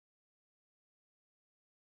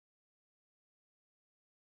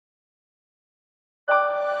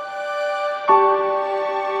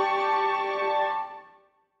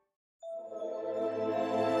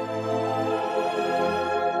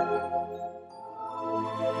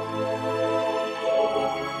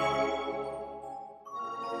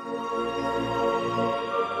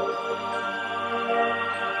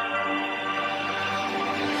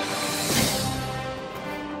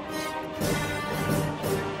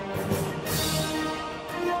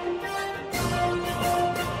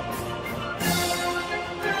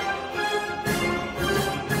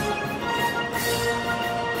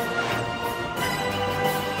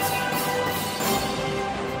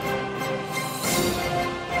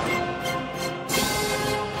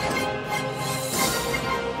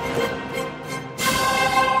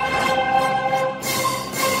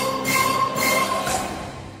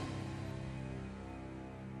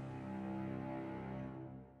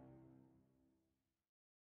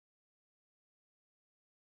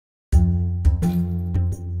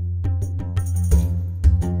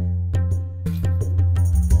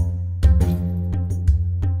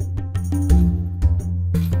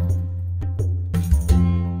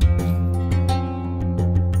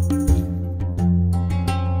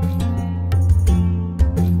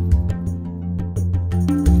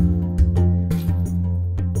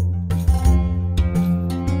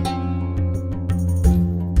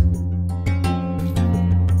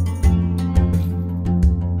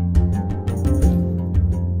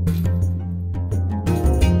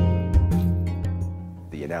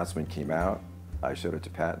announcement came out, I showed it to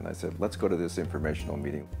Pat and I said, let's go to this informational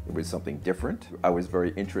meeting. It was something different. I was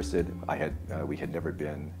very interested. We had never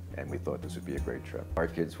been, and we thought this would be a great trip. Our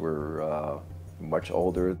kids were much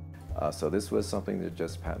older, so this was something that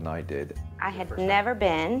just Pat and I did. I had never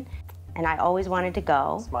been, and I always wanted to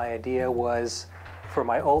go. My idea was for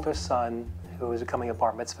my older son, who was becoming a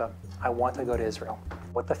bar mitzvah, I wanted to go to Israel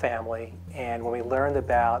with the family. And when we learned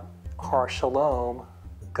about Har Shalom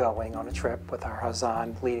going on a trip with our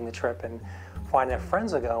Hazan leading the trip and finding their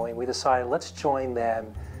friends are going, we decided let's join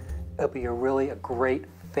them. It'll be a great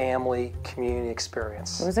family community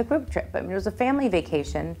experience. It was a group trip. I mean, it was a family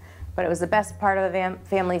vacation, but it was the best part of a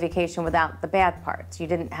family vacation without the bad parts. You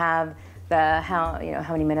didn't have the how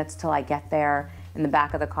many minutes till I get there in the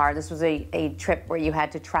back of the car. This was a trip where you had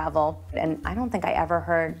to travel, and I don't think I ever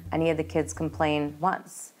heard any of the kids complain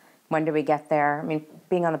once. When did we get there? I mean,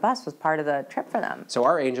 being on the bus was part of the trip for them. So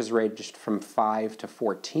our ages ranged from 5 to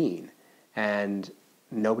 14, and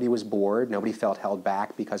nobody was bored, nobody felt held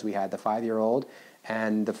back because we had the 5-year-old,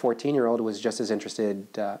 and the 14-year-old was just as interested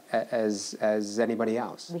as anybody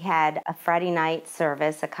else. We had a Friday night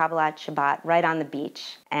service, a Kabbalat Shabbat, right on the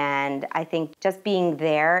beach, and I think just being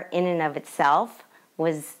there in and of itself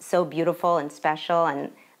was so beautiful and special,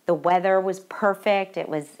 and the weather was perfect. It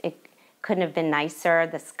couldn't have been nicer.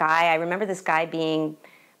 The sky, I remember the sky being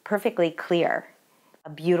perfectly clear.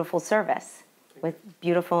 A beautiful service with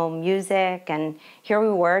beautiful music, and here we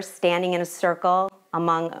were standing in a circle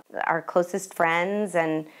among our closest friends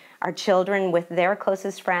and our children with their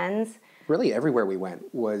closest friends. Really everywhere we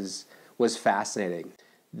went was fascinating.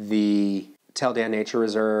 The Tel Dan Nature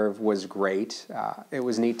Reserve was great. It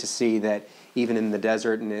was neat to see that even in the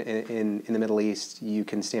desert and in the Middle East, you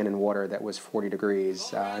can stand in water that was 40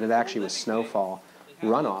 degrees, and it actually was snowfall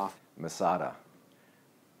runoff. Masada.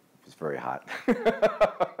 It was very hot.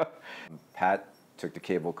 Pat took the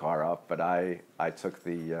cable car up, but I took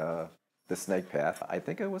the snake path. I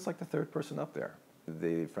think I was like the third person up there.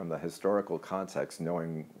 From the historical context,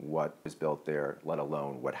 knowing what was built there, let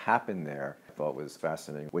alone what happened there, I thought was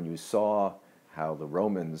fascinating. When you saw how the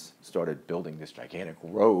Romans started building this gigantic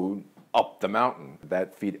road up the mountain,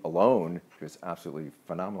 that feat alone was absolutely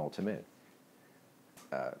phenomenal to me.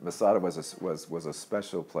 Masada was a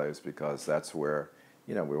special place because that's where,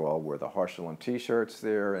 we all wore the Har Shalom t-shirts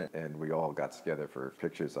there, and we all got together for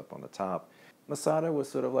pictures up on the top. Masada was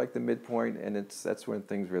sort of like the midpoint, and that's when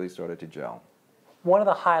things really started to gel. One of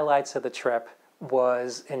the highlights of the trip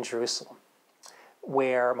was in Jerusalem,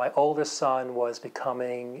 where my oldest son was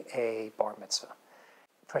becoming a bar mitzvah.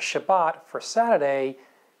 For Shabbat, for Saturday,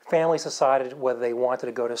 families decided whether they wanted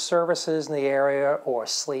to go to services in the area or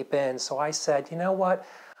sleep in. So I said, you know what,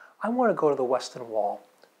 I want to go to the Western Wall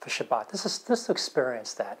for Shabbat. Just to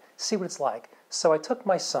experience that, see what it's like. So I took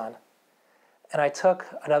my son, and I took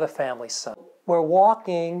another family's son. We're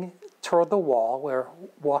walking toward the wall. We're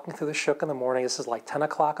walking through the shuk in the morning. This is like 10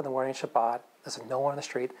 o'clock in the morning, Shabbat. There's no one on the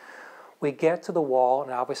street. We get to the wall,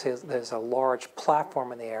 and obviously there's a large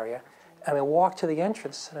platform in the area. And we walk to the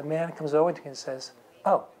entrance, and a man comes over to me and says,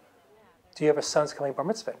 oh, do you have a son's coming bar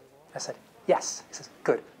mitzvah? I said, yes. He says,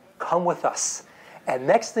 good, come with us. And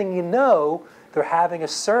next thing you know, they're having a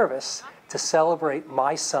service to celebrate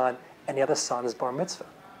my son and the other son's bar mitzvah.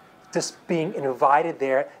 Just being invited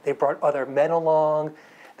there, they brought other men along,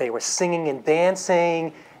 they were singing and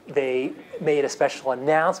dancing, they made a special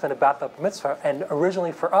announcement about the bar mitzvah, and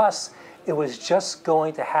originally for us, it was just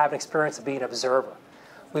going to have an experience of being an observer.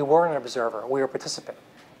 We weren't an observer, we were a participant.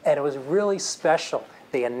 And it was really special.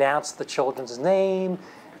 They announced the children's name.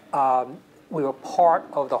 We were part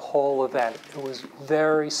of the whole event. It was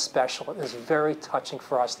very special. It was very touching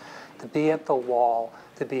for us to be at the wall,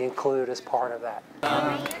 to be included as part of that.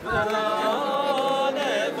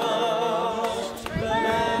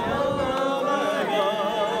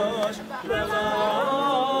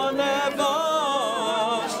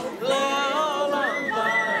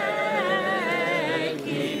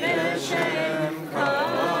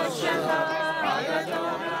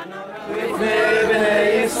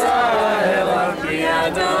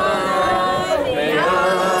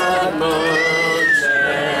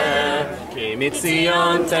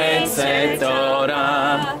 Mitzion tetzet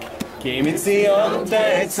Torah, Ki mitzion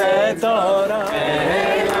tetzet Torah.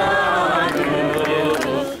 Elanu,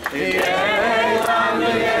 Elanu,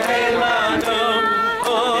 Elanu,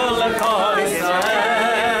 Olechol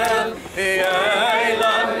Yisrael.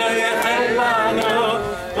 Elanu, Elanu,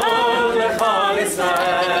 Olechol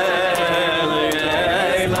Yisrael.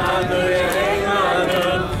 Elanu,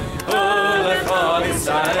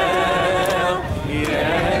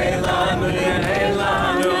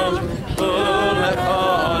 Elanu,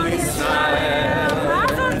 Olechol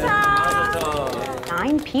Yisrael.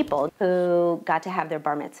 people who got to have their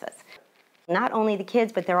bar mitzvahs. Not only the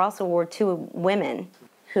kids, but there also were 2 women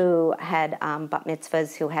who had bat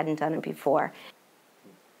mitzvahs who hadn't done it before.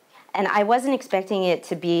 And I wasn't expecting it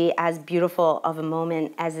to be as beautiful of a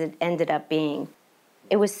moment as it ended up being.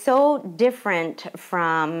 It was so different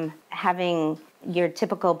from having your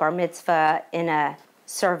typical bar mitzvah in a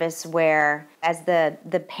service where, as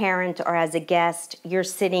the parent or as a guest, you're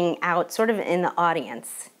sitting out sort of in the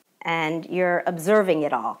audience and you're observing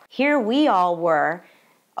it all. Here we all were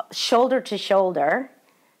shoulder to shoulder,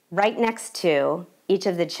 right next to each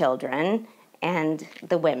of the children and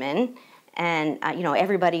the women, and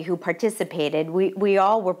everybody who participated. We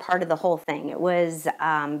all were part of the whole thing. It was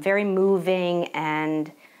very moving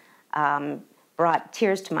and brought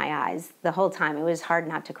tears to my eyes the whole time. It was hard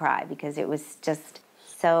not to cry because it was just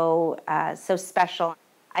so special.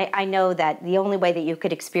 I know that the only way that you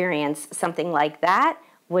could experience something like that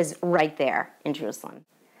was right there in Jerusalem.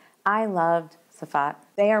 I loved Safat.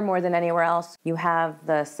 They are more than anywhere else. You have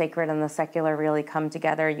the sacred and the secular really come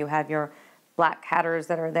together. You have your black hatters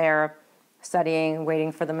that are there studying,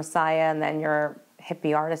 waiting for the Messiah, and then your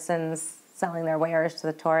hippie artisans selling their wares to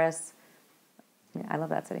the tourists. Yeah, I love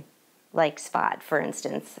that city. Like Sfat, for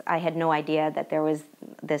instance. I had no idea that there was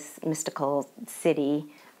this mystical city.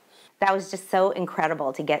 That was just so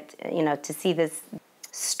incredible to get, to see this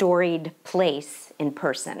storied place in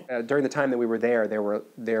person. During the time that we were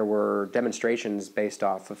there were demonstrations based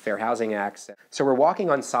off of Fair Housing Acts. So we're walking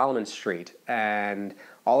on Solomon Street, and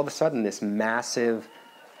all of a sudden this massive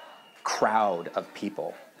crowd of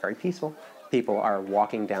people, very peaceful people, are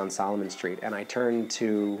walking down Solomon Street. And I turned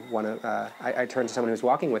to someone who was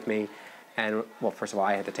walking with me, and well, first of all,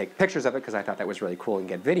 I had to take pictures of it because I thought that was really cool and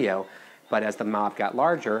get video. But as the mob got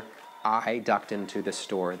larger, I ducked into the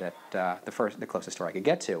store that the closest store I could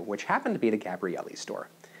get to, which happened to be the Gabrielli store.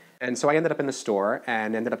 And so I ended up in the store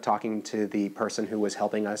and ended up talking to the person who was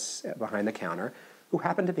helping us behind the counter, who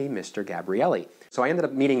happened to be Mr. Gabrielli. So I ended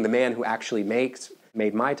up meeting the man who actually made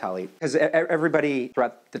my talit, because everybody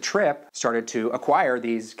throughout the trip started to acquire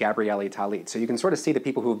these Gabrielli talit. So you can sort of see the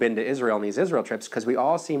people who have been to Israel on these Israel trips, because we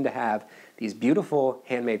all seem to have these beautiful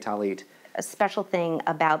handmade talit. A special thing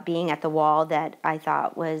about being at the wall that I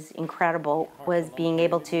thought was incredible was being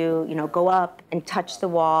able to, go up and touch the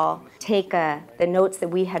wall, take the notes that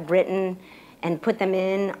we had written and put them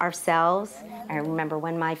in ourselves. I remember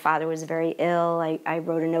when my father was very ill, I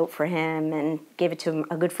wrote a note for him and gave it to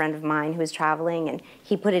a good friend of mine who was traveling, and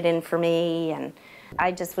he put it in for me, and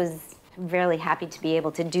I just was really happy to be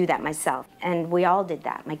able to do that myself. And we all did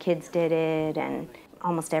that. My kids did it, and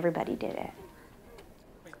almost everybody did it.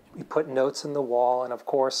 We put notes in the wall, and of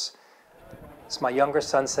course, as my younger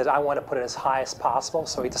son said, I want to put it as high as possible,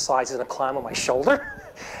 so he decides he's going to climb on my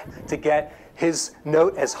shoulder to get his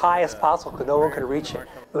note as high as possible because no one could reach it.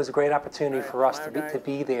 It was a great opportunity for us to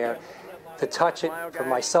be there, to touch it, for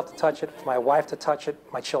myself to touch it, for my wife to touch it,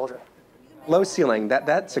 my children. Low ceiling,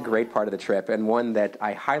 that's a great part of the trip, and one that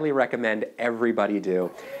I highly recommend everybody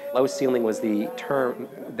do. Low ceiling was the term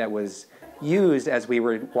that was used as we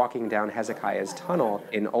were walking down Hezekiah's tunnel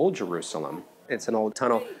in Old Jerusalem. It's an old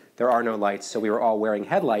tunnel. There are no lights, so we were all wearing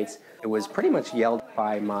headlights. It was pretty much yelled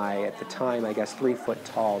by my, at the time, I guess,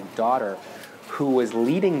 3-foot-tall daughter, who was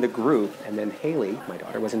leading the group, and then Haley, my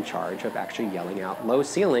daughter, was in charge of actually yelling out low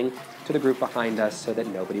ceiling to the group behind us so that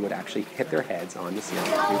nobody would actually hit their heads on the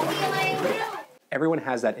ceiling. Everyone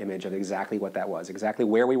has that image of exactly what that was, exactly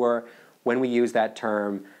where we were when we used that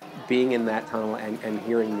term, being in that tunnel and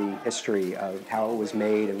hearing the history of how it was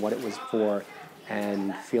made and what it was for,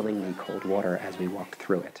 and feeling the cold water as we walked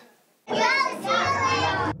through it.